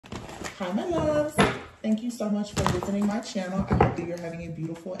Hi, my loves. Thank you so much for visiting my channel. I hope that you're having a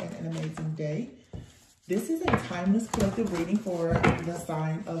beautiful and an amazing day. This is a timeless collective reading for the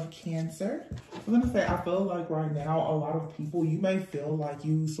sign of Cancer. I'm going to say, I feel like right now, a lot of people, you may feel like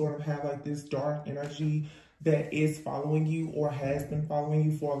you sort of have like this dark energy that is following you or has been following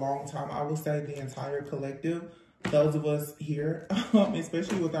you for a long time. I would say the entire collective, those of us here,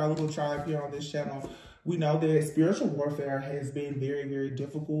 especially with our little tribe here on this channel, we know that spiritual warfare has been very, very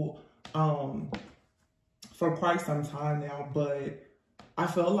difficult for quite some time now, but I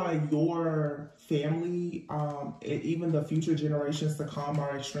feel like your family, even the future generations to come,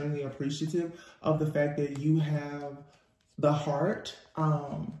 are extremely appreciative of the fact that you have the heart,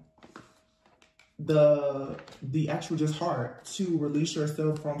 the actual just heart to release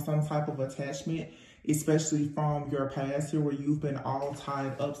yourself from some type of attachment, especially from your past here where you've been all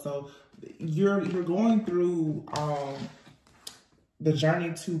tied up. So you're going through the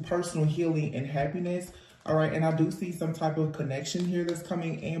journey to personal healing and happiness. All right. And I do see some type of connection here that's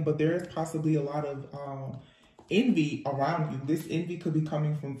coming in, but there is possibly a lot of envy around you. This envy could be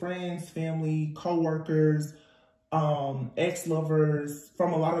coming from friends, family, co-workers, ex-lovers,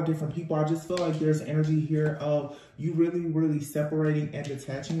 from a lot of different people. I just feel like there's energy here of you really, really separating and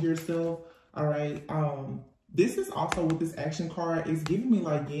detaching yourself. All right. This is also with this action card, it's giving me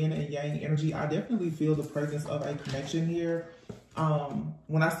like yin and yang energy. I definitely feel the presence of a connection here.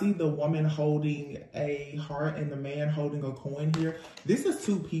 When I see the woman holding a heart and the man holding a coin here, this is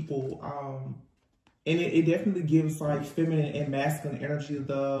two people. And it definitely gives like feminine and masculine energy.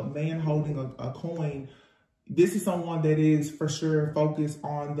 The man holding a coin, this is someone that is for sure focused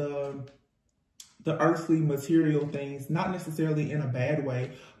on the earthly material things, not necessarily in a bad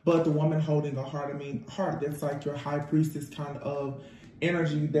way, but the woman holding a heart, I mean, heart, that's like your high priestess kind of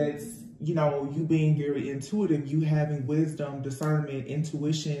energy. That's, you know, you being very intuitive, you having wisdom, discernment,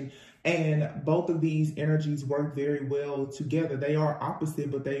 intuition, and both of these energies work very well together. They are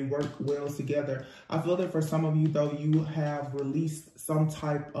opposite, but they work well together. I feel that for some of you, though, you have released some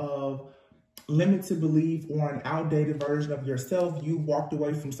type of limited belief or an outdated version of yourself. You walked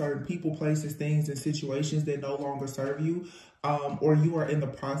away from certain people, places, things, and situations that no longer serve you, or you are in the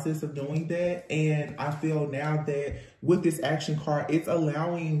process of doing that. And I feel now that with this action card, it's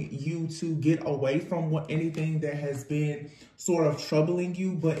allowing you to get away from anything that has been sort of troubling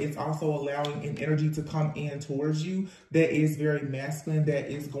you, but it's also allowing an energy to come in towards you that is very masculine,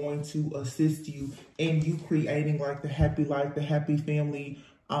 that is going to assist you in you creating like the happy life, the happy family,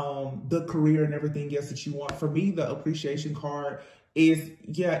 the career and everything else that you want. For me, the appreciation card is,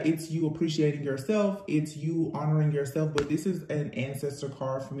 yeah, it's you appreciating yourself, it's you honoring yourself, but this is an ancestor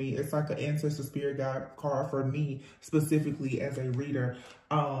card for me. It's like an ancestor spirit guide card for me, specifically as a reader.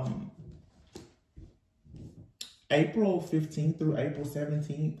 April 15th through April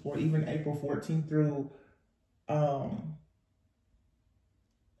 17th, or even April 14th through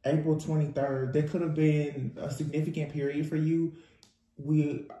April 23rd, there could have been a significant period for you.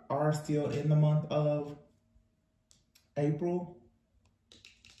 We are still in the month of April,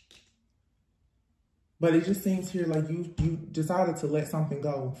 but it just seems here like you decided to let something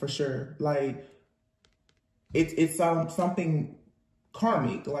go for sure. Like it's something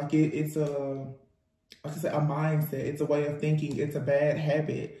karmic. Like it's a, like I said, a mindset. It's a way of thinking. It's a bad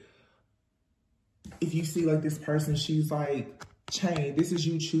habit. If you see like this person, she's like chained. This is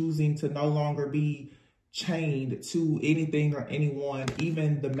you choosing to no longer be chained to anything or anyone,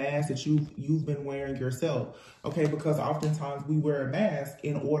 even the mask that you've been wearing yourself. Okay, because oftentimes we wear a mask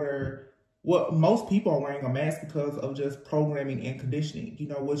in order, well, most people are wearing a mask because of just programming and conditioning. You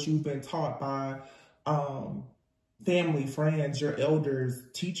know, what you've been taught by family, friends, your elders,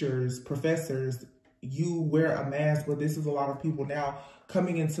 teachers, professors. You wear a mask, but this is a lot of people now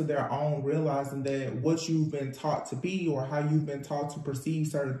coming into their own, realizing that what you've been taught to be or how you've been taught to perceive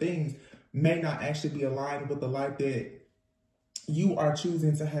certain things may not actually be aligned with the life that you are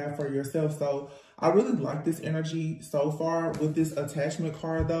choosing to have for yourself. So I really like this energy so far. With this attachment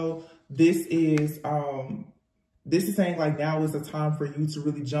card, though, this is saying like now is the time for you to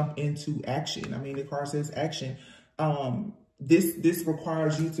really jump into action. I mean, the card says action. This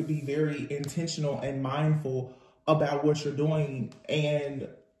requires you to be very intentional and mindful about what you're doing, and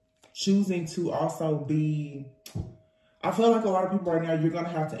choosing to also be, I feel like a lot of people right now, you're going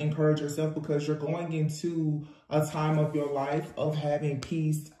to have to encourage yourself because you're going into a time of your life of having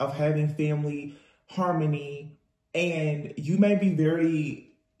peace, of having family, harmony, and you may be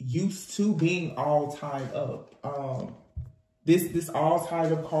very used to being all tied up. This all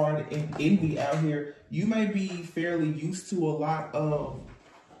tied up card and envy out here, you may be fairly used to a lot of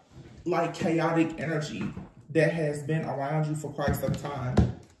like chaotic energy that has been around you for quite some time.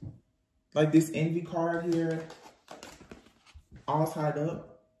 Like this envy card here, all tied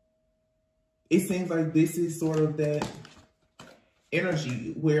up. It seems like this is sort of that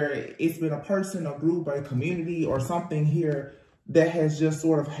energy where it's been a person, a group, a community, or something here that has just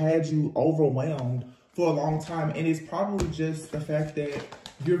sort of had you overwhelmed for a long time. And it's probably just the fact that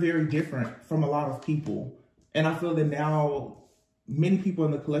you're very different from a lot of people. And I feel that now many people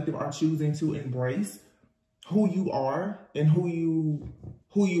in the collective are choosing to embrace who you are and who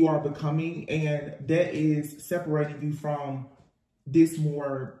you are becoming. And that is separating you from this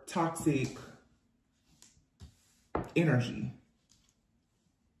more toxic energy.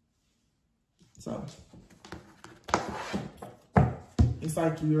 So it's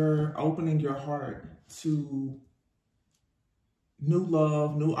like you're opening your heart to new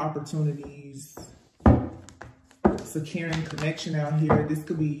love, new opportunities, securing connection out here. This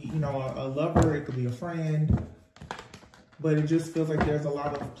could be, you know, a lover, it could be a friend, but it just feels like there's a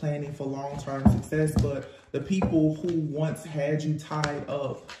lot of planning for long-term success. But the people who once had you tied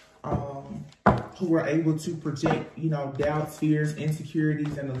up, who were able to project, you know, doubts, fears,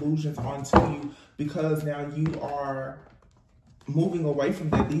 insecurities, and illusions onto you, because now you are moving away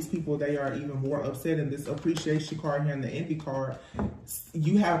from that. These people, they are even more upset. And this appreciation card here and the envy card,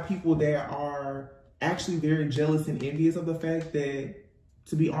 you have people that are actually very jealous and envious of the fact that,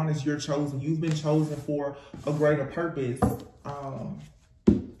 to be honest, you're chosen. You've been chosen for a greater purpose.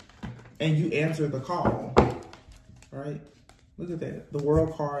 And you answer the call, right? Look at that, the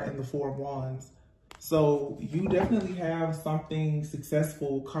World card and the Four of Wands. So you definitely have something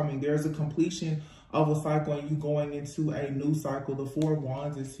successful coming. There's a completion of a cycle and you going into a new cycle. The Four of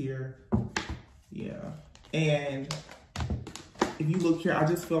Wands is here. Yeah. And if you look here, I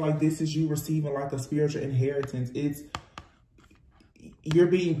just feel like this is you receiving like a spiritual inheritance. You're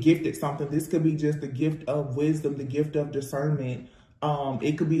being gifted something. This could be just the gift of wisdom, the gift of discernment.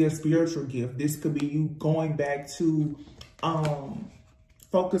 It could be a spiritual gift. This could be you going back to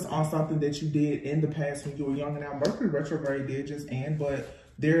focus on something that you did in the past when you were young. And now Mercury retrograde did just end, but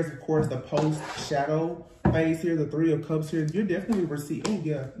there's of course the post-shadow phase here, the Three of Cups here. You're definitely receiving, oh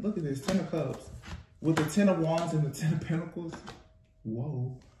yeah, look at this, 10 of Cups. With the 10 of Wands and the 10 of Pentacles.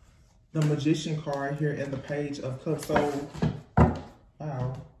 Whoa. The Magician card here and the Page of Cups. So,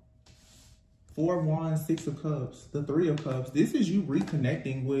 wow. 4 of Wands, 6 of Cups, the 3 of Cups. This is you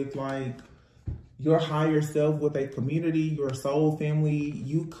reconnecting with like your higher self, with a community, your soul family.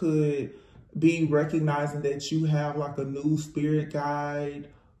 You could be recognizing that you have like a new spirit guide.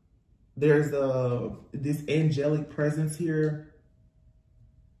 There's this angelic presence here.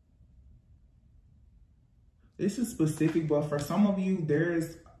 This is specific, but for some of you,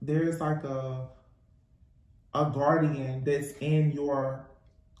 there's like a guardian that's in your,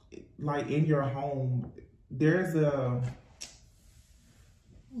 like in your home.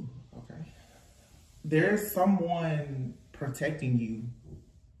 There's someone protecting you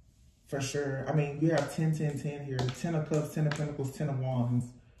for sure. I mean, you have 10, 10, 10 here, 10 of Cups, 10 of Pentacles, 10 of Wands,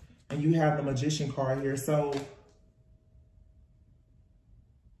 and you have the Magician card here. So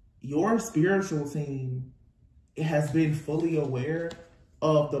your spiritual team has been fully aware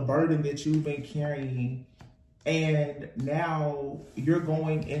of the burden that you've been carrying. And now you're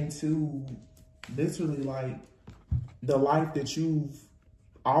going into literally like the life that you've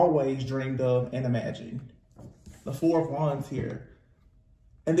always dreamed of and imagined. The Four of Wands here.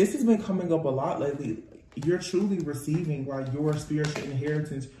 And this has been coming up a lot lately. You're truly receiving like your spiritual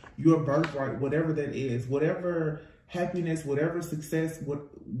inheritance, your birthright, whatever that is, whatever happiness, whatever success,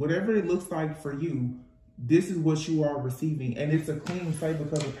 whatever it looks like for you. This is what you are receiving. And it's a clean slate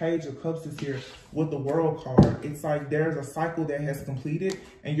because the Page of Cups is here with the World card. It's like there's a cycle that has completed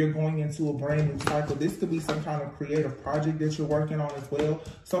and you're going into a brand new cycle. This could be some kind of creative project that you're working on as well.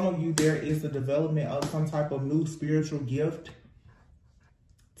 Some of you, there is the development of some type of new spiritual gift,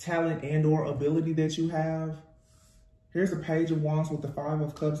 talent, and or ability that you have. Here's a Page of Wands with the 5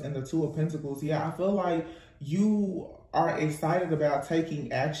 of Cups and the 2 of Pentacles. Yeah, I feel like you are excited about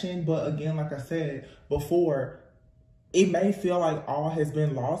taking action. But again, like I said before, it may feel like all has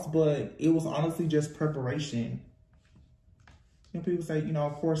been lost, but it was honestly just preparation. You know, people say, you know,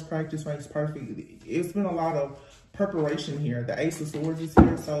 of course, practice makes perfect. It's been a lot of preparation here. The Ace of Swords is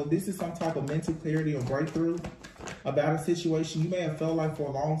here. So this is some type of mental clarity or breakthrough about a situation. You may have felt like for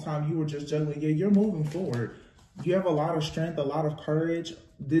a long time you were just juggling. Yeah, you're moving forward. You have a lot of strength, a lot of courage.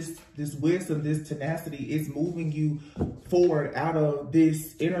 This wisdom, this tenacity is moving you forward out of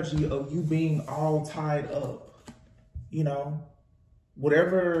this energy of you being all tied up. You know,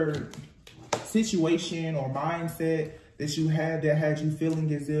 whatever situation or mindset that you had that had you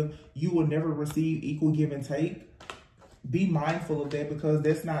feeling as if you will never receive equal give and take, Be mindful of that, because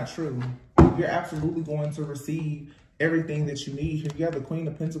that's not true. You're absolutely going to receive everything that you need. Here you have the Queen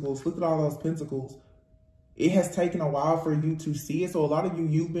of Pentacles. Look at all those pentacles. It has taken a while for you to see it. So a lot of you,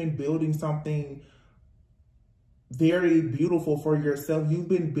 you've been building something very beautiful for yourself. You've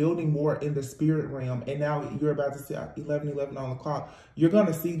been building more in the spirit realm, and now you're about to see 11:11 on the clock. You're going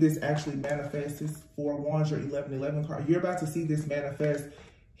to see this actually manifest. This 4 of Wands, your 11:11 card. You're about to see this manifest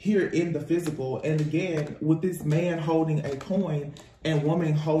here in the physical. And again, with this man holding a coin and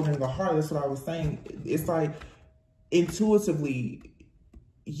woman holding a heart, that's what I was saying. It's like intuitively,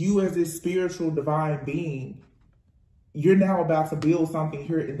 you as this spiritual divine being, you're now about to build something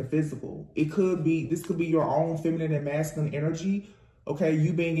here in the physical. It could be, this could be your own feminine and masculine energy. Okay,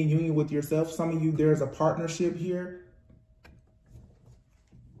 you being in union with yourself. Some of you, there's a partnership here.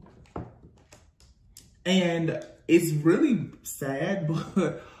 And it's really sad,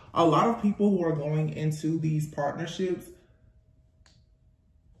 but a lot of people who are going into these partnerships,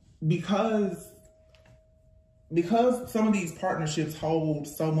 because some of these partnerships hold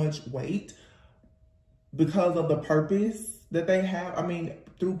so much weight, because of the purpose that they have. I mean,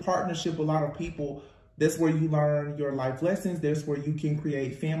 through partnership, a lot of people, that's where you learn your life lessons. That's where you can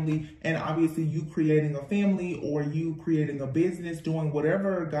create family. And obviously you creating a family, or you creating a business, doing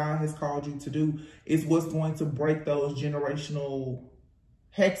whatever God has called you to do, is what's going to break those generational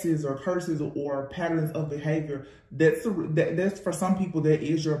hexes or curses or patterns of behavior. That's for some people, that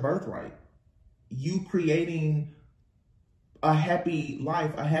is your birthright. You creating a happy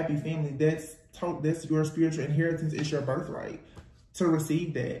life, a happy family, that's your spiritual inheritance. Is your birthright to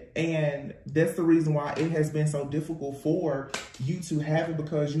receive that. And that's the reason why it has been so difficult for you to have it,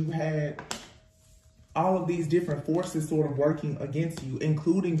 because you had all of these different forces sort of working against you,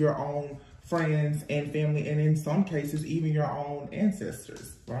 including your own friends and family, and in some cases, even your own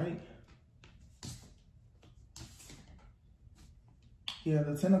ancestors, right? Yeah,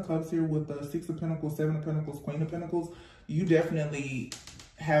 the 10 of Cups here with the 6 of Pentacles, 7 of Pentacles, Queen of Pentacles. You definitely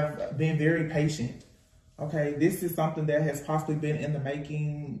have been very patient. Okay, this is something that has possibly been in the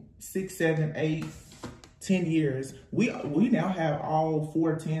making 6, 7, 8, 10 years. We now have all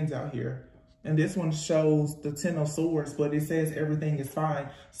 4 10s out here. And this one shows the 10 of Swords, but it says everything is fine.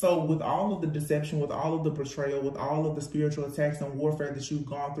 So with all of the deception, with all of the betrayal, with all of the spiritual attacks and warfare that you've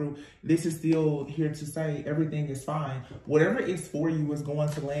gone through, this is still here to say everything is fine. Whatever is for you is going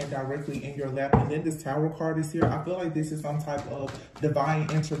to land directly in your lap. And then this Tower card is here. I feel like this is some type of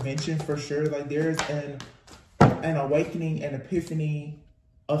divine intervention for sure. Like there's an awakening, an epiphany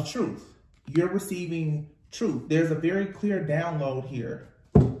of truth. You're receiving truth. There's a very clear download here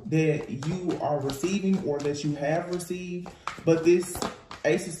that you are receiving, or that you have received. But this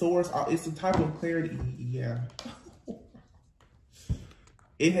Ace of Swords, it's a type of clarity. Yeah.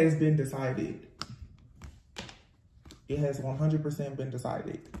 It has been decided. It has 100% been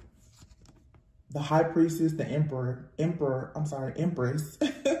decided. The High Priestess, the Empress,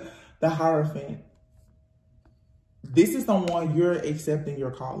 the Hierophant. This is someone you're accepting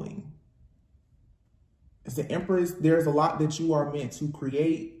your calling. As the Empress, there's a lot that you are meant to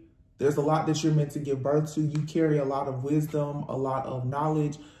create. There's a lot that you're meant to give birth to. You carry a lot of wisdom, a lot of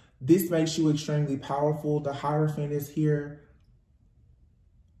knowledge. This makes you extremely powerful. The Hierophant is here.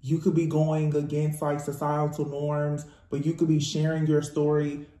 You could be going against like societal norms, but you could be sharing your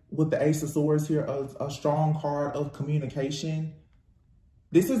story with the Ace of Swords here, a strong card of communication.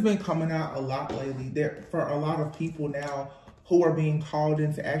 This has been coming out a lot lately. For a lot of people now who are being called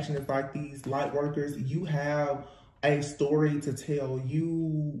into action, it's like these light workers, you have a story to tell.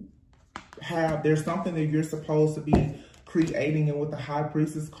 There's something that you're supposed to be creating. And with the High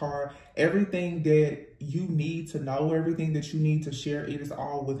Priestess card, everything that you need to know, everything that you need to share, it is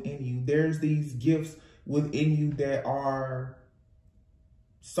all within you. There's these gifts within you that are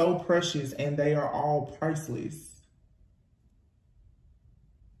so precious, and they are all priceless.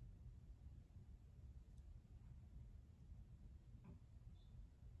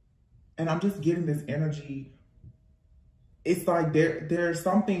 And I'm just getting this energy. It's like there's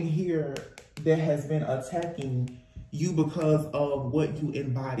something here that has been attacking you because of what you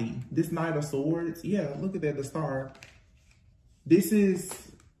embody. This Knight of Swords, yeah, look at that, the star. This is,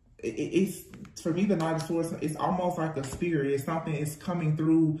 it's for me, the Knight of Swords, it's almost like a spirit. It's something, it's coming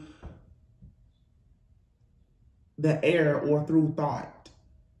through the air or through thought.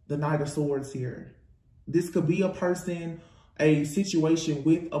 The Knight of Swords here. This could be a person, a situation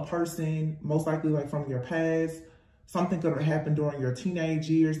with a person, most likely like from your past. Something could have happened during your teenage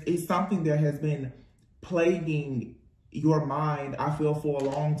years. It's something that has been plaguing your mind, I feel, for a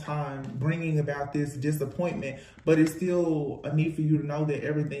long time, bringing about this disappointment, but it's still a need for you to know that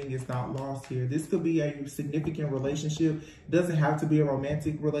everything is not lost here. This could be a significant relationship. It doesn't have to be a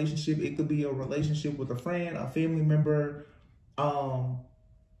romantic relationship. It could be a relationship with a friend, a family member,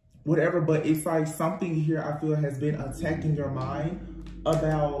 whatever, but it's like something here I feel has been attacking your mind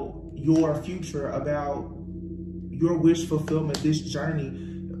about your future, about your wish fulfillment, this journey.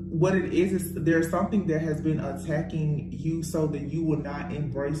 What it is there's something that has been attacking you so that you will not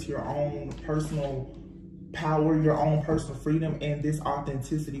embrace your own personal power, your own personal freedom, and this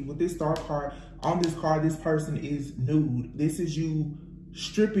authenticity. With this Star card, on this card, this person is nude. This is you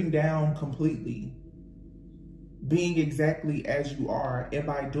stripping down completely, being exactly as you are. And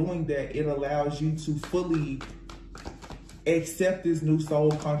by doing that, it allows you to fully accept this new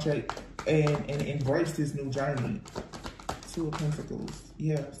soul contract and embrace this new journey. Two of Pentacles.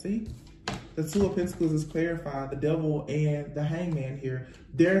 Yeah, see? The Two of Pentacles is clarifying the Devil and the Hangman here.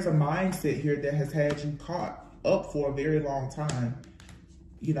 There's a mindset here that has had you caught up for a very long time,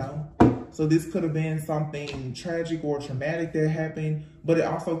 you know? So this could have been something tragic or traumatic that happened, but it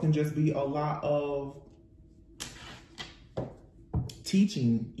also can just be a lot of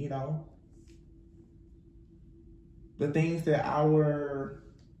teaching, you know? The things that our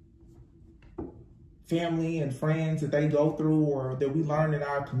family and friends that they go through, or that we learn in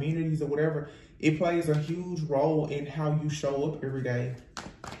our communities or whatever, it plays a huge role in how you show up every day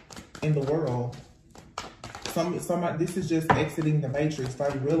in the world. This is just exiting the matrix,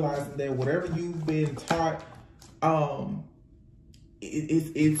 like realizing that whatever you've been taught,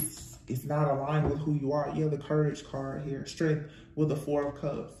 it's not aligned with who you are. You have the Courage card here, Strength with the Four of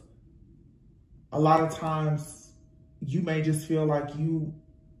Cups. A lot of times you may just feel like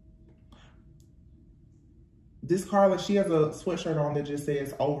this card, like she has a sweatshirt on that just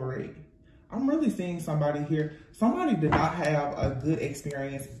says over it. I'm really seeing somebody here. Somebody did not have a good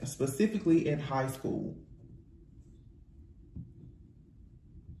experience, specifically in high school.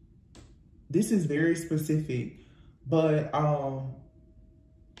 This is very specific, but I'm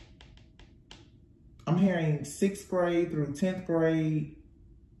hearing 6th grade through 10th grade,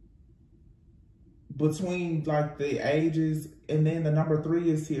 between like the ages, and then the number 3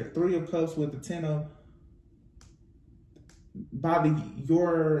 is here. 3 of Cups with the 10 of, by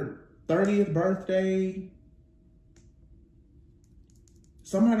your 30th birthday,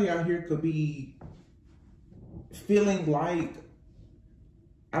 somebody out here could be feeling like,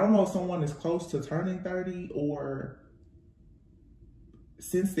 I don't know if someone is close to turning 30, or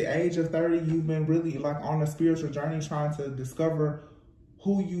since the age of 30, you've been really like on a spiritual journey trying to discover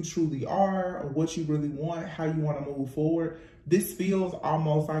who you truly are, or what you really want, how you want to move forward. This feels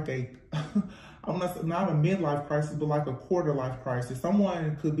almost like a, not a midlife crisis, but like a quarter life crisis.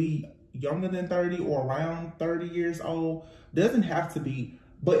 Someone could be younger than 30 or around 30 years old. Doesn't have to be,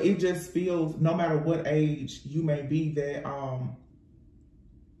 but it just feels, no matter what age you may be, that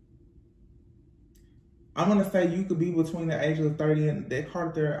I'm going to say you could be between the ages of 30 and that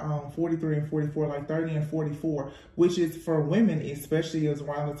card there, 43 and 44, like 30 and 44, which is for women, especially, is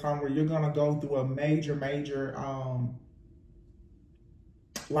around the time where you're going to go through a major,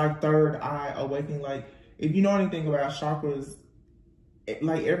 like third eye awakening. Like, if you know anything about chakras,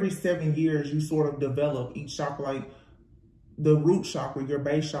 like every 7 years, you sort of develop each chakra. Like the root chakra, your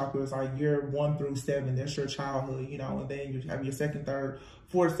base chakra is like year 1 through 7. That's your childhood, you know, and then you have your 2nd, 3rd,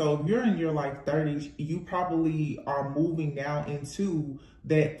 4th. So if you're in your like 30s, you probably are moving now into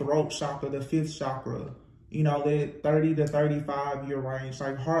that throat chakra, the 5th chakra, you know, that 30 to 35 year range,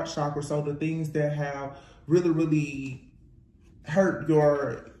 like heart chakra. So the things that have really hurt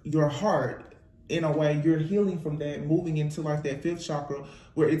your heart, in a way, you're healing from that, moving into like that 5th chakra,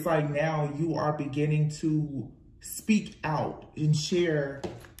 where it's like now you are beginning to speak out and share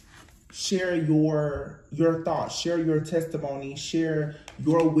your thoughts, share your testimony, share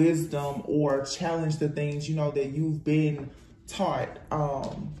your wisdom, or challenge the things, you know, that you've been taught.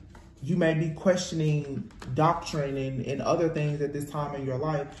 You may be questioning doctrine and other things at this time in your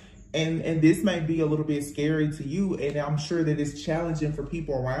life. And this may be a little bit scary to you, and I'm sure that it's challenging for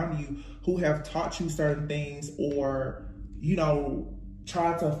people around you who have taught you certain things, or, you know,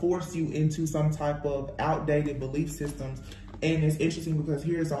 try to force you into some type of outdated belief systems. And it's interesting because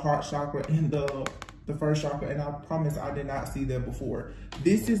here's a heart chakra in the first chakra, and I promise I did not see that before.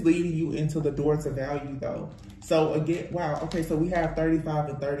 This is leading you into the door to value, though. So again, wow, okay, so we have 35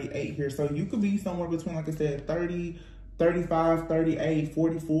 and 38 here. So you could be somewhere between, like I said, 30, 35, 38,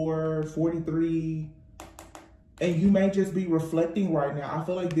 44, 43. And you may just be reflecting right now. I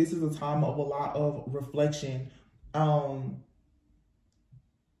feel like this is a time of a lot of reflection.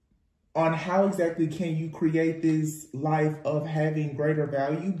 on how exactly can you create this life of having greater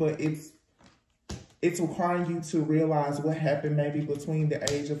value, but it's requiring you to realize what happened maybe between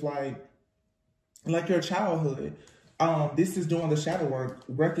the age of like your childhood. This is doing the shadow work,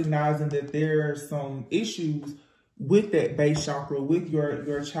 recognizing that there's some issues with that base chakra, with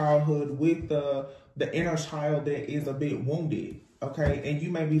your childhood, with the inner child that is a bit wounded. Okay, and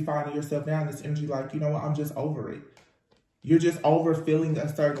you may be finding yourself now in this energy like, you know what, I'm just over it. You're just over feeling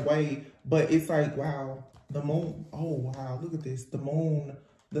a certain way, but it's like, wow, the moon. Oh wow, look at this. The moon,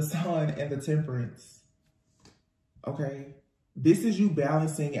 the sun, and the temperance. Okay, this is you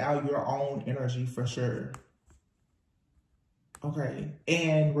balancing out your own energy for sure. Okay,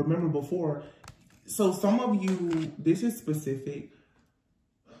 and remember before, so some of you, this is specific.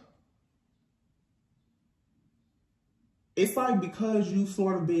 It's like because you've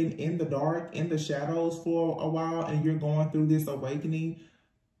sort of been in the dark, in the shadows for a while, and you're going through this awakening,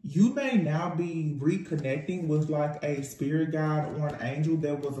 you may now be reconnecting with like a spirit guide or an angel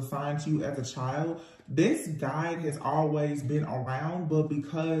that was assigned to you as a child. This guide has always been around, but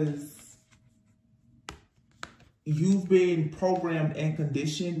because you've been programmed and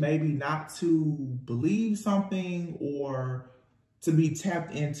conditioned maybe not to believe something or to be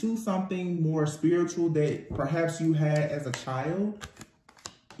tapped into something more spiritual that perhaps you had as a child,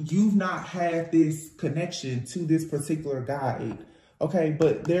 you've not had this connection to this particular guide. Okay,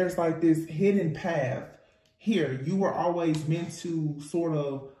 but there's like this hidden path here. You were always meant to sort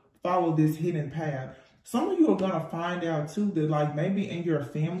of follow this hidden path. Some of you are going to find out too that like maybe in your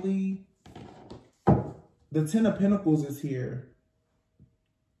family, the Ten of Pentacles is here.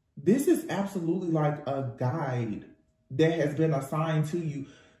 This is absolutely like a guide that has been assigned to you.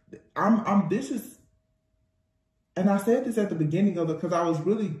 This is, and I said this at the beginning of it because I was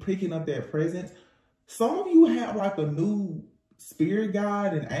really picking up that presence. Some of you have like a new spirit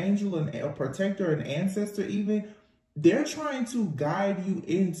guide, an angel, and a protector, an ancestor even. They're trying to guide you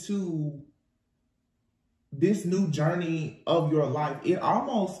into this new journey of your life. It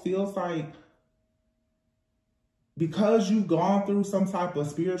almost feels like because you've gone through some type of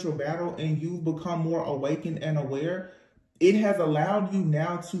spiritual battle and you've become more awakened and aware, it has allowed you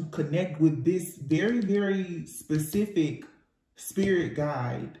now to connect with this very, very specific spirit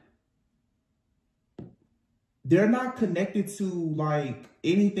guide. They're not connected to like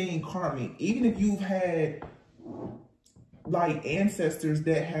anything karmic. Even if you've had like ancestors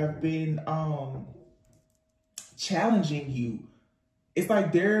that have been challenging you, it's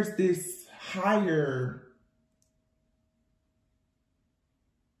like there's this higher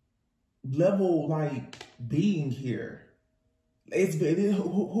level like being here.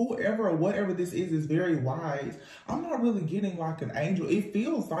 Whoever or whatever this is very wise. I'm not really getting like an angel. It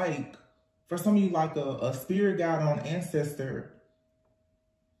feels like for some of you like a spirit guide or an ancestor.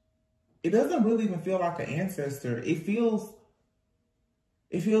 It doesn't really even feel like an ancestor. It feels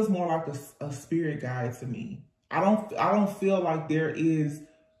more like a spirit guide to me. I don't feel like there is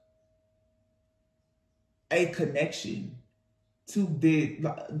a connection to the,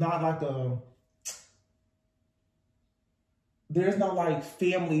 not like there's no like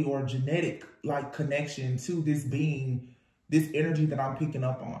family or genetic like connection to this being, this energy that I'm picking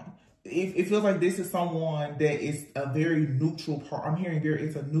up on. It feels like this is someone that is a very neutral part. I'm hearing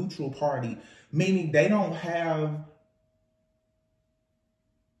it's a neutral party, meaning they're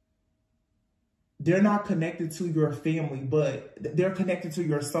not connected to your family, but they're connected to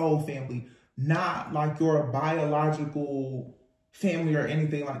your soul family, not like your biological family or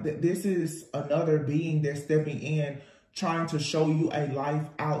anything like that. This is another being that's stepping in, trying to show you a life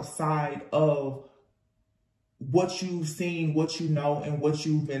outside of what you've seen, what you know, and what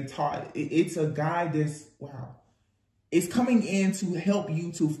you've been taught. It's a guide that's, wow. It's coming in to help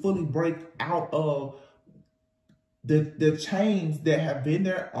you to fully break out of the chains that have been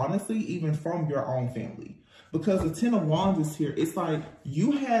there, honestly, even from your own family. Because the Ten of Wands is here. It's like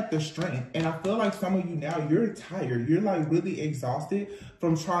you had the strength. And I feel like some of you now, you're tired. You're like really exhausted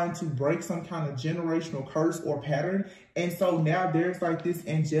from trying to break some kind of generational curse or pattern. And so now there's like this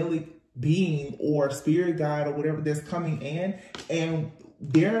angelic being or spirit guide or whatever that's coming in. And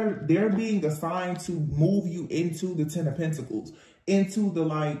they're being assigned to move you into the Ten of Pentacles, into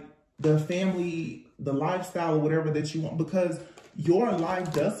the family, the lifestyle or whatever that you want. Because your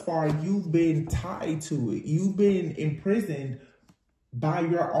life thus far, you've been tied to it. You've been imprisoned by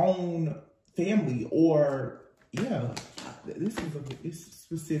your own family or, yeah, it's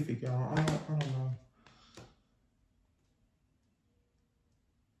specific, y'all. I don't know.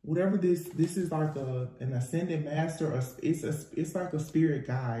 Whatever this is like an ascended master, or it's like a spirit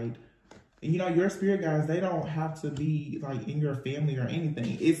guide. You know, your spirit guides, they don't have to be like in your family or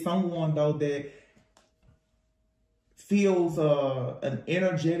anything. It's someone though that feels an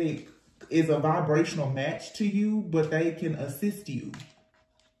energetic, is a vibrational match to you, but they can assist you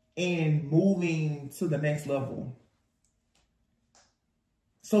in moving to the next level.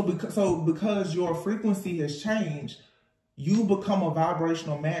 So because your frequency has changed, you become a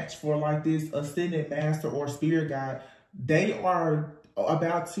vibrational match for like this ascended master or spirit guide. They are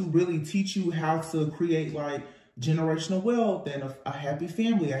about to really teach you how to create like generational wealth and a happy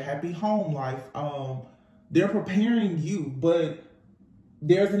family, a happy home life. They're preparing you, but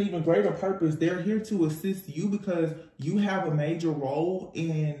there's an even greater purpose. They're here to assist you because you have a major role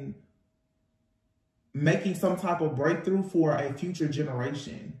in making some type of breakthrough for a future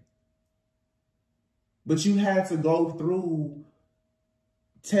generation. But you had to go through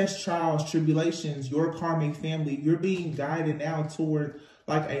test, trials, tribulations, your karmic family. You're being guided now toward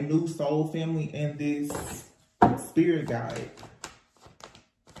like a new soul family and this spirit guide.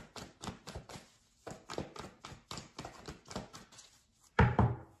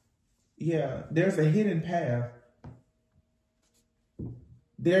 Yeah, there's a hidden path.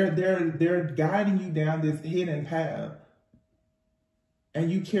 They're guiding you down this hidden path.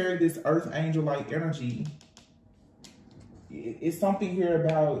 And you carry this earth angel-like energy. It's something here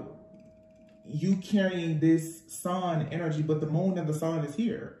about you carrying this sun energy, but the moon and the sun is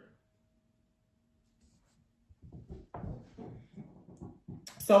here.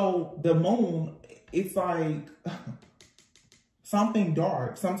 So the moon, it's like something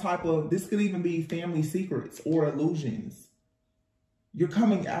dark, some type of, this could even be family secrets or illusions. You're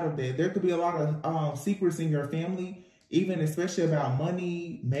coming out of that. There could be a lot of secrets in your family, even especially about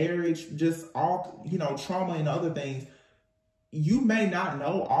money, marriage, just all, you know, trauma and other things. You may not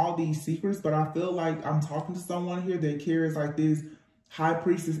know all these secrets, but I feel like I'm talking to someone here that carries like this high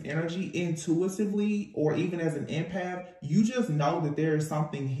priestess energy intuitively, or even as an empath. You just know that there is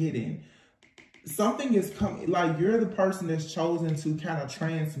something hidden. Something is coming, like you're the person that's chosen to kind of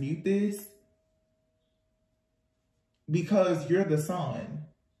transmute this because you're the sun.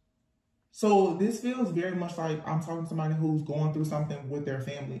 So this feels very much like I'm talking to somebody who's going through something with their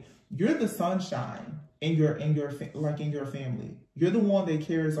family. You're the sunshine in your family. You're the one that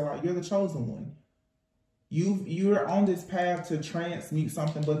carries a lot. You're the chosen one. You're on this path to transmute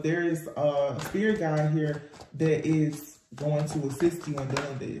something, but there is a spirit guide here that is going to assist you in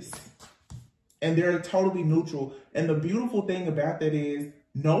doing this. And they're totally neutral. And the beautiful thing about that is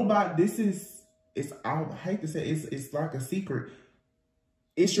nobody, I hate to say it's like a secret.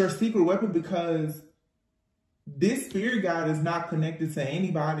 It's your secret weapon because this spirit guide is not connected to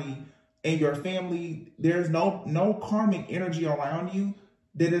anybody in your family. There's no karmic energy around you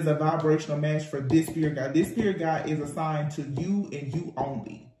that is a vibrational match for this spirit guide. This spirit guide is assigned to you and you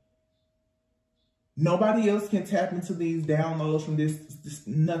only. Nobody else can tap into these downloads from this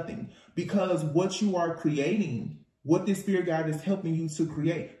nothing. Because what you are creating, what this spirit guide is helping you to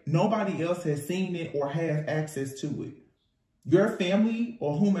create, nobody else has seen it or has access to it. Your family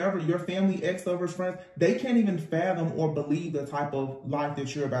or whomever, your family, ex-lovers, friends, they can't even fathom or believe the type of life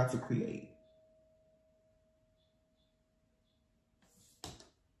that you're about to create.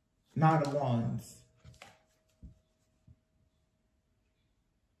 Nine of Wands.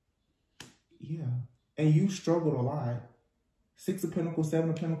 Yeah. And you struggled a lot. Six of Pentacles, Seven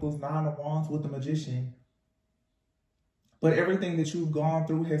of Pentacles, Nine of Wands with the Magician. But everything that you've gone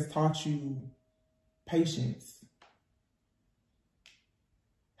through has taught you patience.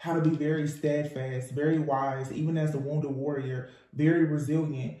 How to be very steadfast, very wise, even as a wounded warrior, very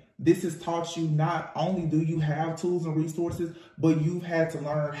resilient. This has taught you not only do you have tools and resources, but you've had to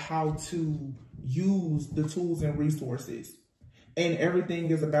learn how to use the tools and resources. And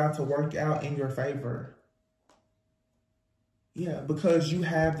everything is about to work out in your favor. Yeah, because you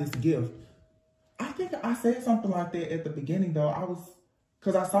have this gift. I think I said something like that at the beginning though.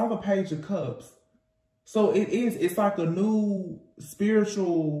 Because I saw the Page of Cups. So it's like a new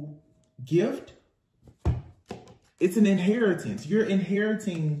spiritual gift. It's an inheritance. You're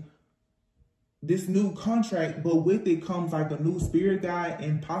inheriting this new contract, but with it comes like a new spirit guide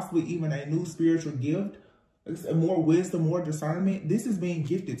and possibly even a new spiritual gift. It's more wisdom, more discernment. This is being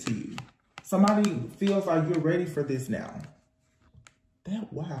gifted to you. Somebody feels like you're ready for this now.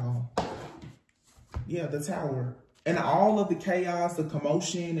 Wow. Yeah, the Tower. And all of the chaos, the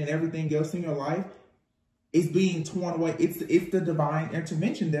commotion, and everything else in your life is being torn away. It's the divine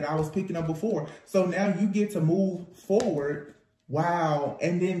intervention that I was picking up before. So now you get to move forward. Wow.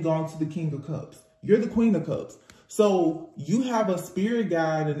 And then go on to the King of Cups. You're the Queen of Cups. So you have a spirit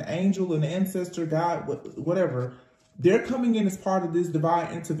guide, an angel, an ancestor guide, whatever, They're coming in as part of this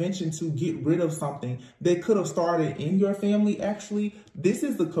divine intervention to get rid of something that could have started in your family, actually. This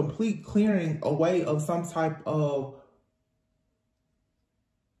is the complete clearing away of some type of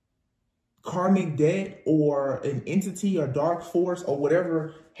karmic debt or an entity or dark force or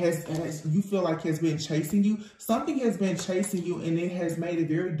whatever has you feel like has been chasing you. Something has been chasing you and it has made it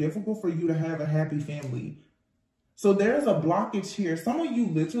very difficult for you to have a happy family. So there's a blockage here. Some of you,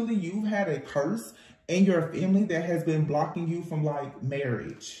 literally, you've had a curse in your family that has been blocking you from like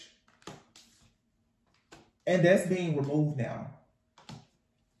marriage. And that's being removed now.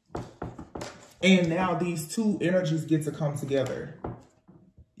 And now these two energies get to come together.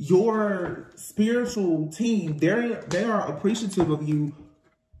 Your spiritual team, they are appreciative of you,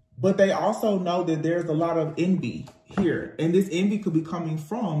 but they also know that there's a lot of envy here. And this envy could be coming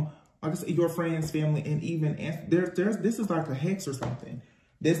from, like I said, your friends, family, and even this is like a hex or something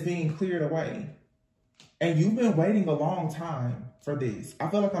that's being cleared away. And you've been waiting a long time for this. I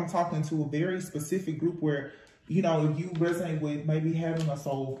feel like I'm talking to a very specific group where, you know, if you resonate with maybe having a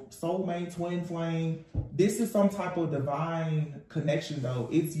soulmate, twin flame, this is some type of divine connection though.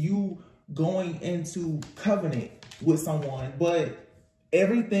 It's you going into covenant with someone, but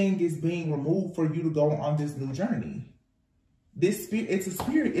everything is being removed for you to go on this new journey. This spirit, it's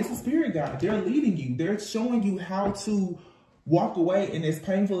a spirit guide. They're leading you. They're showing you how to walk away. And as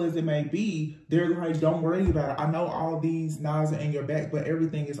painful as it may be, they're like, don't worry about it. I know all these knives are in your back, but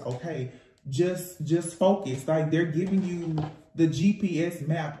everything is okay. Just focus. Like, they're giving you the GPS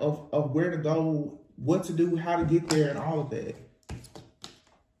map of where to go, what to do, how to get there, and all of that.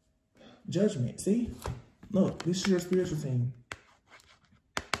 Judgment. See? Look, this is your spiritual team.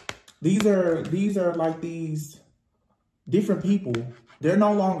 These are like these different people. They're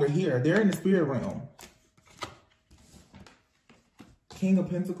no longer here. They're in the spirit realm. King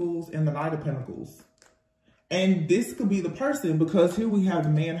of Pentacles and the Knight of Pentacles. And this could be the person, because here we have the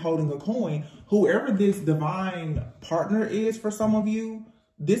man holding a coin. Whoever this divine partner is for some of you,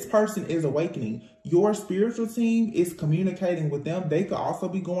 this person is awakening. Your spiritual team is communicating with them. They could also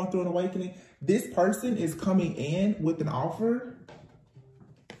be going through an awakening. This person is coming in with an offer.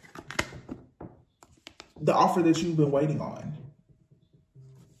 The offer that you've been waiting on.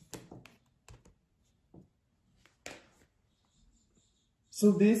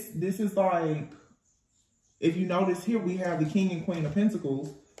 So this is like, if you notice here, we have the King and Queen of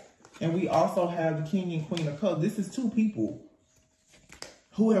Pentacles, and we also have the King and Queen of Cups. This is two people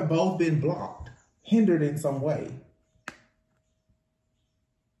who have both been blocked, hindered in some way.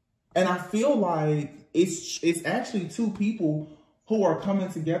 And I feel like it's actually two people who are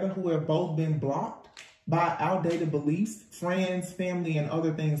coming together who have both been blocked by outdated beliefs, friends, family, and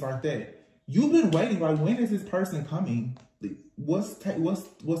other things like that. You've been waiting, like, when is this person coming? What's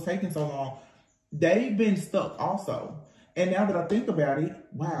taking so long? They've been stuck also. And now that I think about it,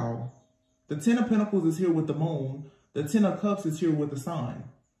 wow. The Ten of Pentacles is here with the moon. The Ten of Cups is here with the sun.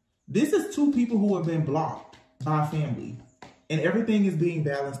 This is two people who have been blocked by family. And everything is being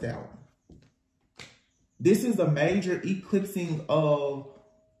balanced out. This is a major eclipsing of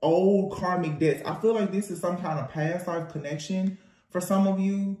old karmic debts. I feel like this is some kind of past life connection for some of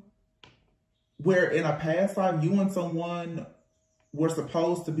you, where in a past life, you and someone were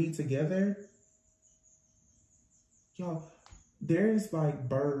supposed to be together. Yo, there's like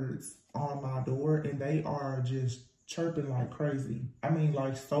birds on my door and they are just chirping like crazy. I mean,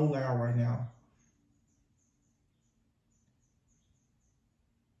 like so loud right now.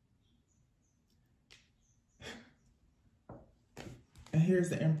 And here's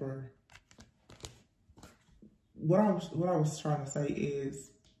the Emperor. What I was trying to say is,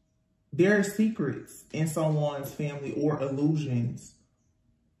 there are secrets in someone's family or illusions.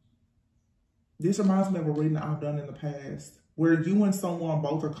 This reminds me of a reading I've done in the past, where you and someone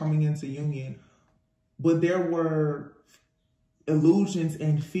both are coming into union, but there were illusions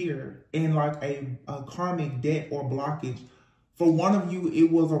and fear and like a karmic debt or blockage. For one of you,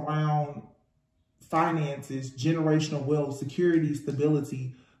 it was around finances, generational wealth, security,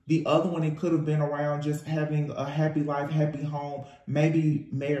 stability. The other one, it could have been around just having a happy life, happy home, maybe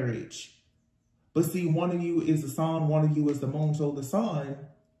marriage. But see, one of you is the sun, one of you is the moon. So the sun,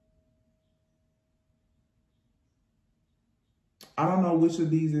 I don't know which of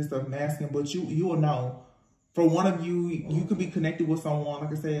these is the masculine, but you will know. For one of you, you could be connected with someone.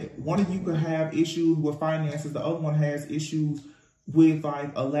 Like I said, one of you could have issues with finances. The other one has issues with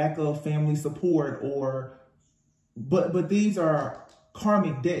like a lack of family support, or, but these are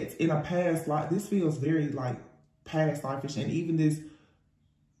karmic debts in a past life. This feels very like past life-ish. And even this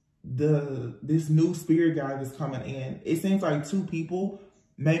new spirit guide that's coming in, it seems like two people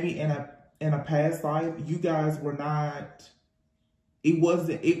maybe in a in a past life, you guys were not, it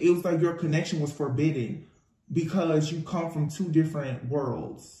wasn't, it was like your connection was forbidden because you come from two different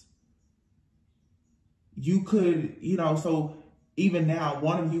worlds. You could, you know, so even now,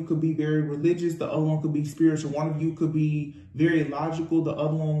 one of you could be very religious, the other one could be spiritual. One of you could be very logical, the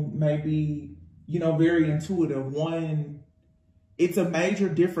other one may be, you know, very intuitive. One, it's a major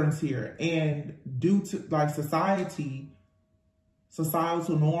difference here. And due to like societal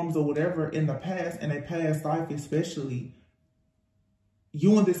norms or whatever in the past, in a past life especially,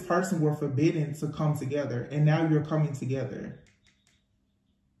 you and this person were forbidden to come together. And now you're coming together.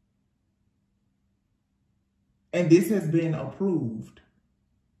 And this has been approved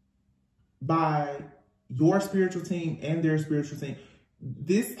by your spiritual team and their spiritual team.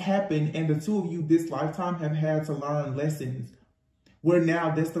 This happened, and the two of you this lifetime have had to learn lessons. Where now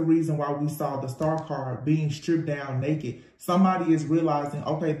that's the reason why we saw the star card being stripped down naked. Somebody is realizing,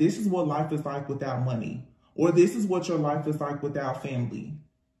 okay, this is what life is like without money. Or this is what your life is like without family.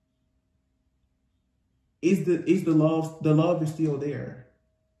 The love is still there.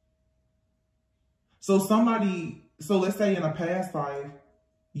 So let's say in a past life,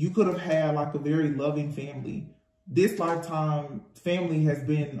 you could have had like a very loving family. This lifetime, family has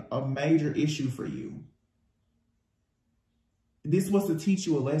been a major issue for you. This was to teach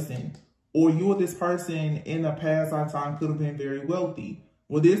you a lesson. Or you or this person in a past lifetime could have been very wealthy.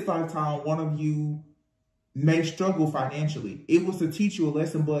 Well, this lifetime, one of you may struggle financially. It was to teach you a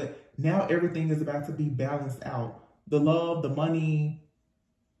lesson, but now everything is about to be balanced out. The love, the money,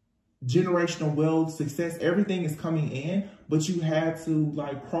 generational wealth, success, everything is coming in, but you had to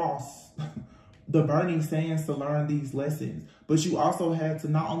like cross the burning sands to learn these lessons. But you also had to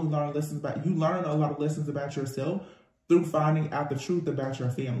not only learn lessons about, you learned a lot of lessons about yourself through finding out the truth about your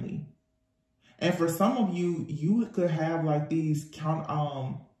family. And for some of you, you could have like these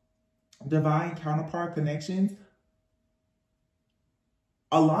divine counterpart connections.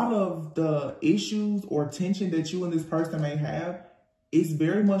 A lot of the issues or tension that you and this person may have is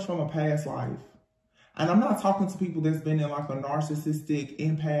very much from a past life. And I'm not talking to people that's been in like a narcissistic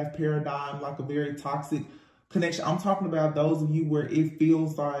empath paradigm, like a very toxic connection. I'm talking about those of you where it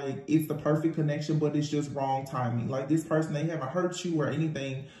feels like it's the perfect connection, but it's just wrong timing. Like this person, they haven't hurt you or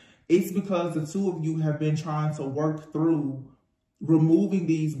anything. It's because the two of you have been trying to work through removing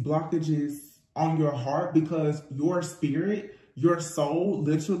these blockages on your heart, because your spirit, your soul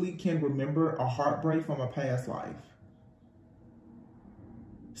literally can remember a heartbreak from a past life.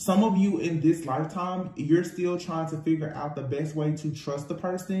 Some of you in this lifetime, you're still trying to figure out the best way to trust the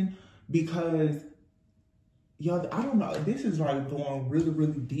person because, y'all, I don't know, this is like going really,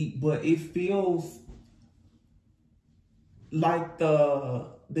 really deep, but it feels like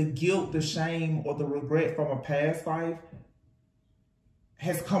the guilt, the shame, or the regret from a past life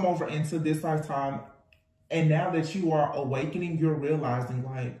has come over into this lifetime. And now that you are awakening, you're realizing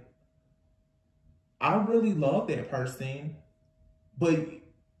like, I really love that person, but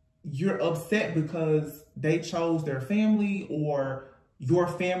you're upset because they chose their family, or your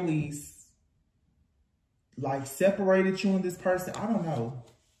family's like separated you and this person. I don't know.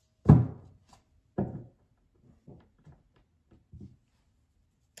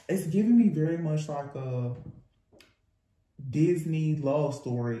 It's giving me very much like a Disney love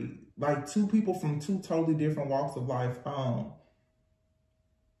story. Like two people from two totally different walks of life.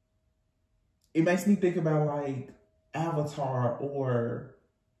 It makes me think about like Avatar or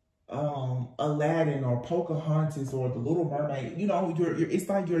Aladdin or Pocahontas or The Little Mermaid. You know, it's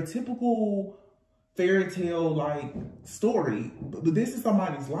like your typical fairy tale like story, but this is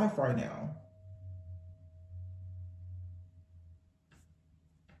somebody's life right now.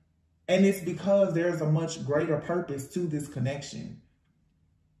 And it's because there's a much greater purpose to this connection.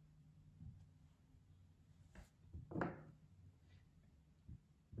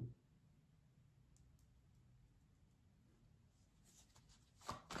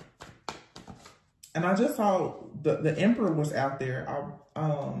 And I just saw the Emperor was out there.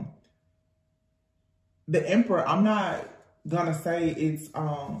 The Emperor, I'm not gonna say it's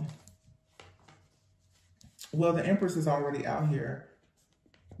well, the Empress is already out here,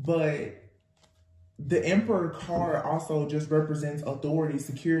 but the Emperor card also just represents authority,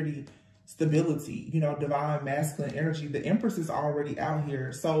 security, stability, you know, divine masculine energy. The Empress is already out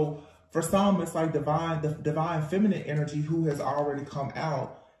here. So for some, it's like the divine feminine energy who has already come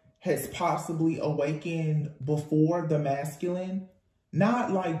out has possibly awakened before the masculine.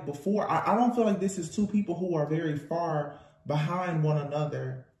 Not like before. I don't feel like this is two people who are very far behind one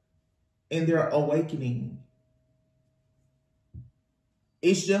another in their awakening.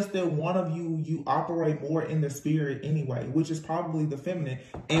 It's just that one of you operate more in the spirit anyway, which is probably the feminine,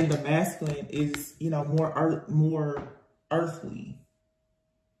 and the masculine is, you know, more earthly.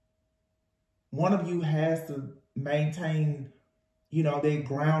 One of you has to maintain, you know, that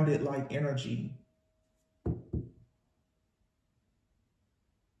grounded like energy.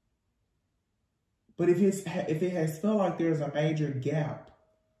 But if it has felt like there's a major gap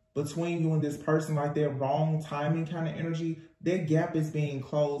between you and this person, like that wrong timing kind of energy, that gap is being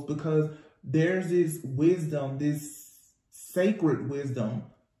closed, because there's this wisdom, this sacred wisdom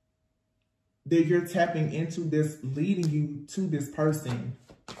that you're tapping into, that's leading you to this person,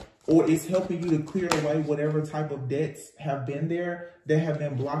 or it's helping you to clear away whatever type of debts have been there that have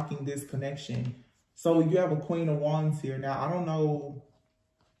been blocking this connection. So you have a Queen of Wands here. Now, I don't know,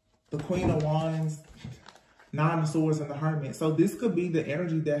 the Queen of Wands, Nine of Swords, and the Hermit. So this could be the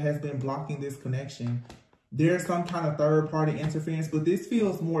energy that has been blocking this connection. There's some kind of third-party interference, but this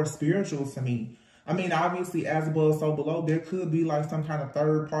feels more spiritual to me. I mean, obviously, as above, so below, there could be like some kind of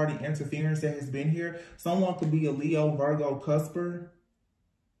third-party interference that has been here. Someone could be a Leo, Virgo, Cusper,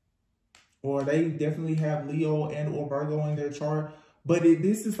 or they definitely have Leo and or Virgo in their chart. But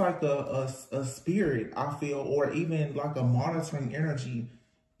this is like a spirit, I feel, or even like a monitoring energy.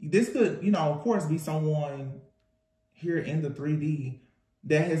 This could, you know, of course, be someone here in the 3D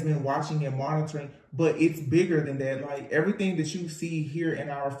that has been watching and monitoring, but it's bigger than that. Like, everything that you see here in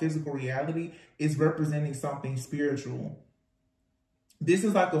our physical reality is representing something spiritual. This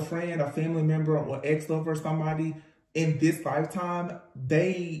is like a friend, a family member, or ex-lover, somebody in this lifetime.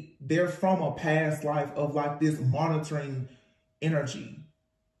 They're from a past life of like this monitoring energy.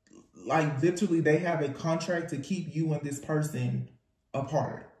 Like, literally, they have a contract to keep you and this person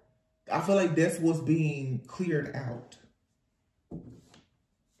apart. I feel like that's what's being cleared out.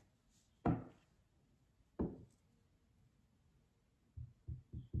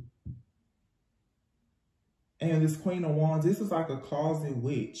 And this Queen of Wands, this is like a closet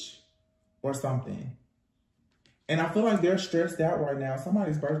witch or something. And I feel like they're stressed out right now.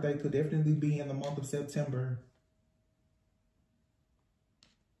 Somebody's birthday could definitely be in the month of September.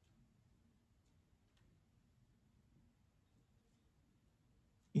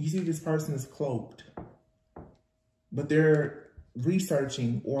 You see this person is cloaked, but they're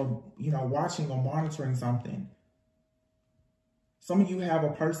researching or, you know, watching or monitoring something. Some of you have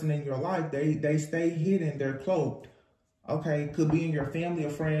a person in your life, they stay hidden, they're cloaked. Okay, could be in your family, a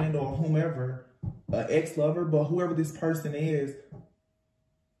friend, or whomever, an ex-lover, but whoever this person is,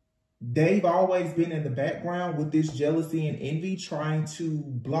 they've always been in the background with this jealousy and envy, trying to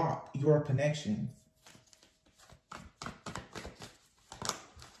block your connections.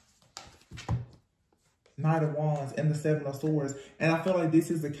 Knight of Wands and the Seven of Swords. And I feel like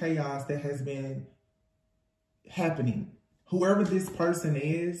this is the chaos that has been happening. Whoever this person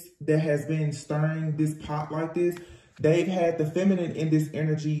is that has been stirring this pot like this, they've had the feminine in this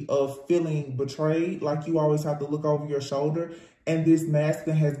energy of feeling betrayed, like you always have to look over your shoulder. And this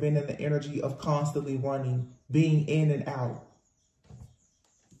masculine has been in the energy of constantly running, being in and out.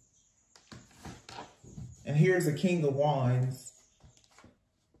 And here's a King of Wands.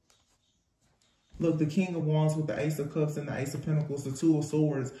 Look, the King of Wands with the Ace of Cups and the Ace of Pentacles, the Two of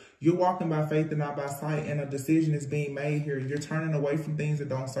Swords. You're walking by faith and not by sight, and a decision is being made here. You're turning away from things that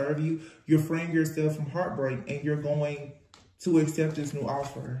don't serve you. You're freeing yourself from heartbreak, and you're going to accept this new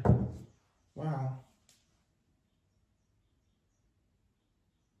offer. Wow.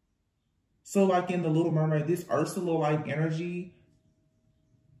 So like in The Little Mermaid, this Ursula-like energy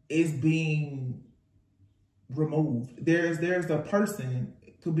is being removed. There's a person.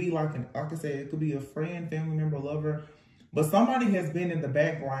 Could be like I said, it could be a friend, family member, lover, but somebody has been in the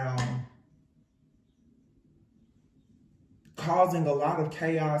background causing a lot of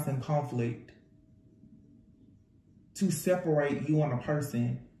chaos and conflict to separate you and a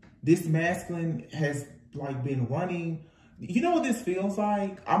person. This masculine has like been running. You know what this feels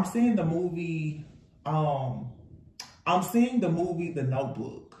like? I'm seeing the movie, The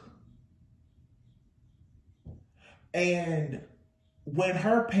Notebook. And when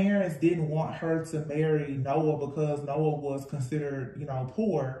her parents didn't want her to marry Noah because Noah was considered, you know,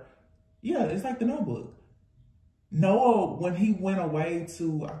 poor. Yeah, it's like The Notebook. Noah, when he went away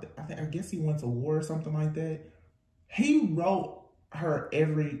to, I guess he went to war or something like that. He wrote her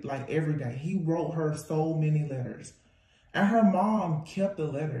every day. He wrote her so many letters. And her mom kept the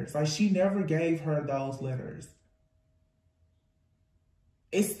letters. Like, she never gave her those letters.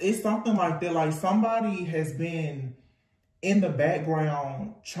 It's something like that. Like, somebody has been in the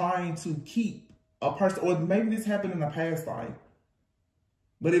background trying to keep a person, or maybe this happened in a past life.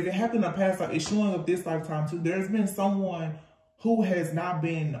 But if it happened in a past life, it's showing up this lifetime too. There's been someone who has not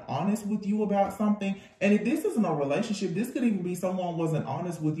been honest with you about something. And if this isn't a relationship, this could even be someone wasn't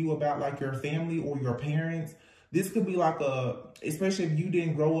honest with you about like your family or your parents. This could be like especially if you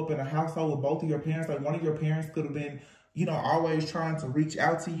didn't grow up in a household with both of your parents, like one of your parents could have been, you know, always trying to reach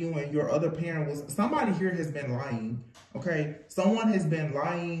out to you, and your other parent was, somebody here has been lying, okay? Someone has been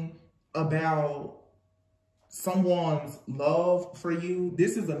lying about someone's love for you.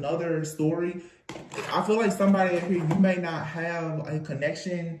 This is another story. I feel like somebody here, you may not have a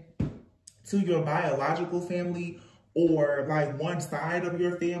connection to your biological family or like one side of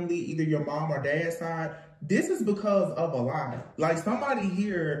your family, either your mom or dad's side. This is because of a lie. Like somebody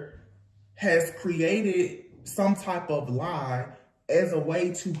here has created some type of lie as a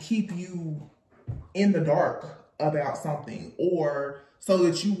way to keep you in the dark about something, or so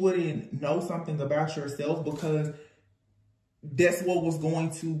that you wouldn't know something about yourself, because that's what was going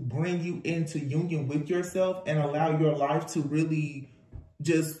to bring you into union with yourself and allow your life to really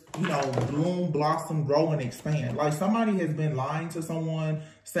just, you know, bloom, blossom, grow, and expand. Like somebody has been lying to someone,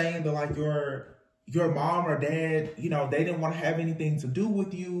 saying that like your mom or dad, you know, they didn't want to have anything to do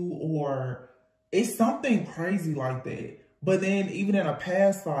with you, or it's something crazy like that. But then even in a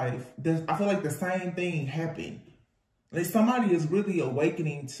past life, I feel like the same thing happened. Like somebody is really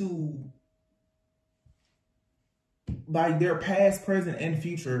awakening to like their past, present, and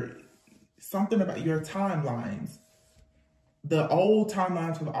future. Something about your timelines. The old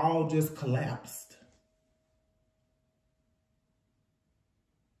timelines have all just collapsed.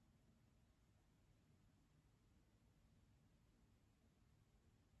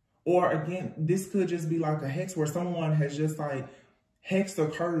 Or again, this could just be like a hex where someone has just like hexed or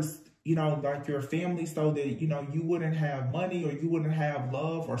cursed, you know, like your family, so that, you know, you wouldn't have money or you wouldn't have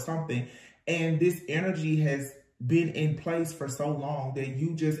love or something. And this energy has been in place for so long that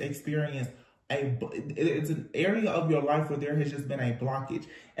you just experienced it's an area of your life where there has just been a blockage.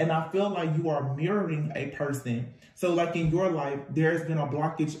 And I feel like you are mirroring a person. So like in your life, there's been a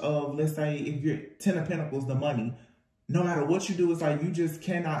blockage of, let's say if you're 10 of Pentacles, the money. No matter what you do, it's like you just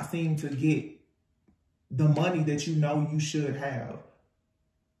cannot seem to get the money that you know you should have.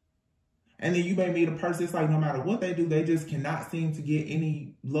 And then you may meet a person, it's like no matter what they do, they just cannot seem to get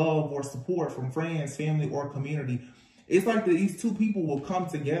any love or support from friends, family, or community. It's like these two people will come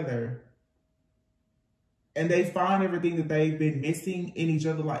together and they find everything that they've been missing in each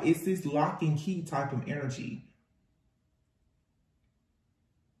other. Like it's this lock and key type of energy.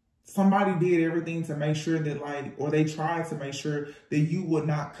 Somebody did everything to make sure that like, or they tried to make sure that you would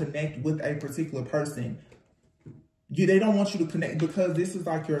not connect with a particular person. They don't want you to connect because this is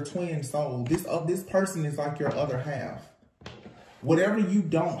like your twin soul. This person is like your other half. Whatever you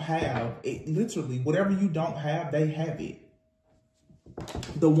don't have, literally, whatever you don't have, they have it.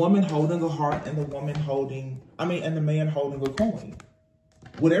 The woman holding a heart and the and the man holding a coin.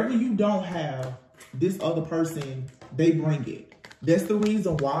 Whatever you don't have, this other person, they bring it. That's the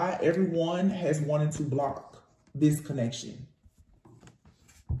reason why everyone has wanted to block this connection.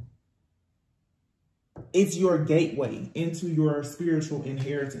 It's your gateway into your spiritual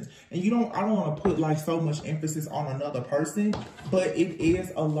inheritance. And I don't want to put like so much emphasis on another person, but it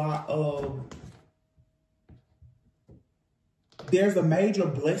is a lot of, there's a major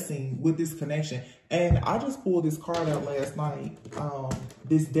blessing with this connection. And I just pulled this card out last night,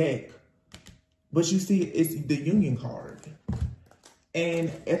 this deck, but you see it's the Union card.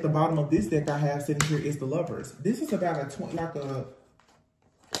 And at the bottom of this deck I have sitting here is the Lovers. This is about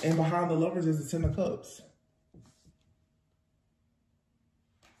and behind the Lovers is the Ten of Cups.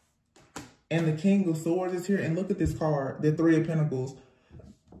 And the King of Swords is here. And look at this card, the Three of Pentacles.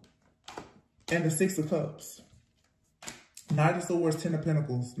 And the Six of Cups. Knight of Swords, Ten of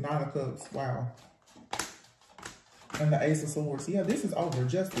Pentacles, Nine of Cups. Wow. And the Ace of Swords. Yeah, this is over.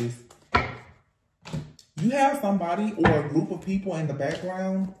 Justice. You have somebody or a group of people in the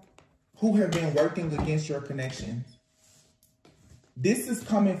background who have been working against your connections. This is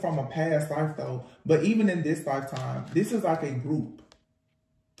coming from a past life though, but even in this lifetime, this is like a group.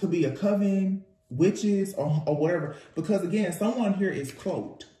 Could be a coven, witches, or whatever. Because again, someone here is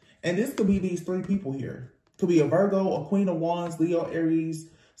cloaked. And this could be these three people here. Could be a Virgo, a Queen of Wands, Leo, Aries,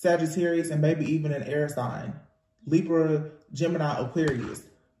 Sagittarius, and maybe even an air sign. Libra, Gemini, Aquarius.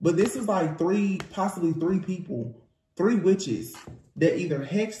 But this is like possibly three people, three witches that either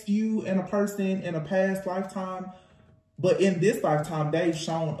hexed you and a person in a past lifetime, but in this lifetime, they've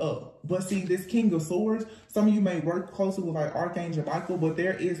shown up. But see, this King of Swords, some of you may work closely with like Archangel Michael, but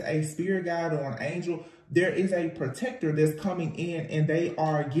there is a spirit guide or an angel. There is a protector that's coming in, and they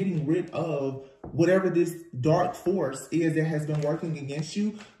are getting rid of whatever this dark force is that has been working against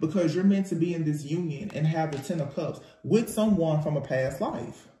you, because you're meant to be in this union and have the 10 of Cups with someone from a past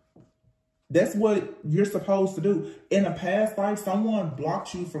life. That's what you're supposed to do. In a past life, someone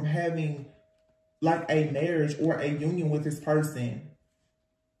blocked you from having like a marriage or a union with this person.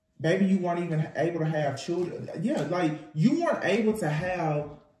 Maybe you weren't even able to have children. Yeah, like you weren't able to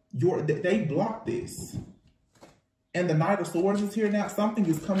have they blocked this. And the Knight of Swords is here now. Something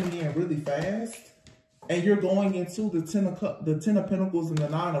is coming in really fast. And you're going into the 10 of Pentacles and the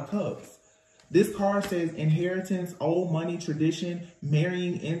 9 of Cups. This card says inheritance, old money, tradition,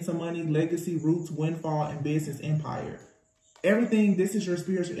 marrying into money, legacy, roots, windfall, and business empire. Everything, this is your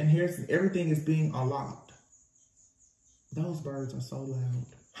spiritual inheritance. Everything is being unlocked. Those birds are so loud.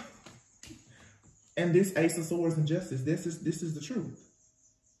 And this Ace of Swords and Justice, this is the truth.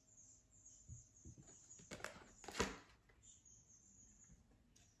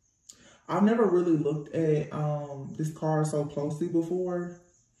 I've never really looked at this card so closely before,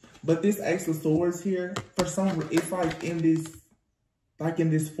 but this Ace of Swords here, for some reason, it's like in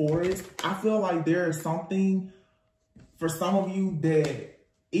this forest. I feel like there is something for some of you that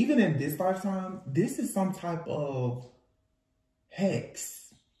even in this lifetime, this is some type of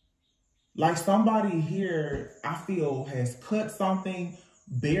hex. Like somebody here, I feel, has cut something,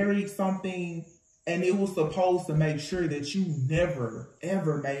 buried something, and it was supposed to make sure that you never,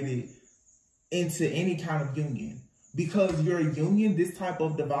 ever made it into any kind of union. Because your union, this type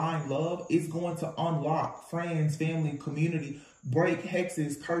of divine love, is going to unlock friends, family, community, break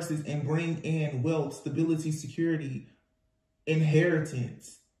hexes, curses, and bring in wealth, stability, security,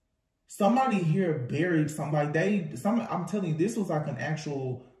 inheritance. Somebody here buried somebody. I'm telling you, this was like an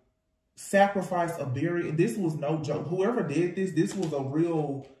actual sacrifice, a burial. This was no joke. Whoever did this was a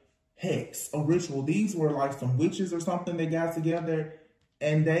real hex, a ritual. These were like some witches or something that got together,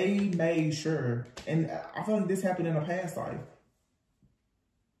 and they made sure. And I feel like this happened in a past life,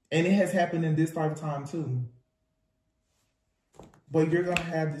 and it has happened in this lifetime too. But you're gonna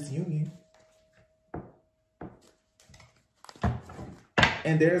have this union,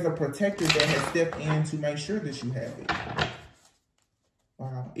 and there's a protector that has stepped in to make sure that you have it.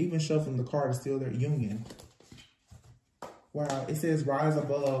 Wow, even shuffling the card is still there. Union. Wow, it says rise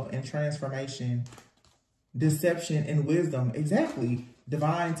above and transformation, deception and wisdom. Exactly.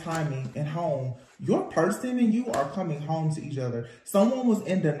 Divine timing and home. Your person and you are coming home to each other. Someone was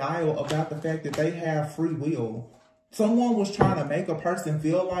in denial about the fact that they have free will. Someone was trying to make a person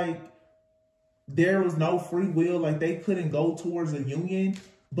feel like there was no free will, like they couldn't go towards a union.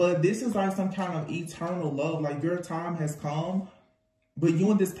 But this is like some kind of eternal love. Like your time has come. But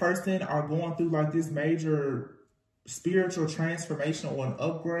you and this person are going through like this major spiritual transformation or an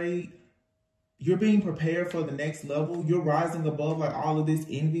upgrade. You're being prepared for the next level. You're rising above like all of this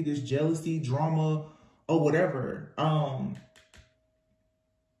envy, this jealousy, drama, or whatever.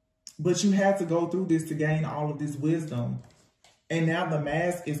 But you had to go through this to gain all of this wisdom. And now the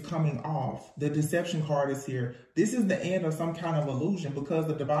mask is coming off. The deception card is here. This is the end of some kind of illusion, because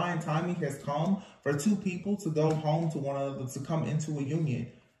the divine timing has come for two people to go home to one another, to come into a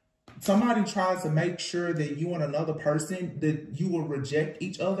union. Somebody tries to make sure that you and another person, that you will reject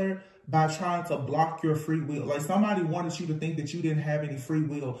each other by trying to block your free will. Like somebody wanted you to think that you didn't have any free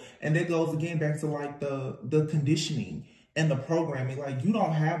will. And that goes again back to like the conditioning and the programming. Like you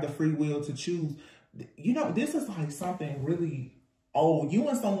don't have the free will to choose. You know, this is like something really old. You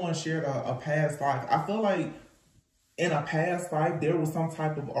and someone shared a past life. I feel like in a past life, there was some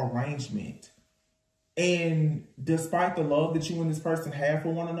type of arrangement. And despite the love that you and this person had for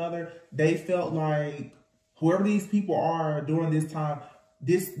one another, they felt like whoever these people are during this time,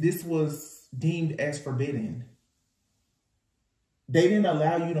 this was deemed as forbidden. They didn't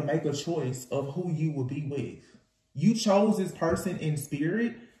allow you to make a choice of who you would be with. You chose this person in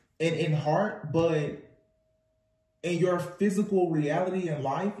spirit and in heart, but in your physical reality in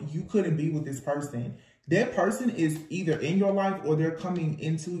life, you couldn't be with this person. That person is either in your life or they're coming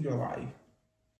into your life.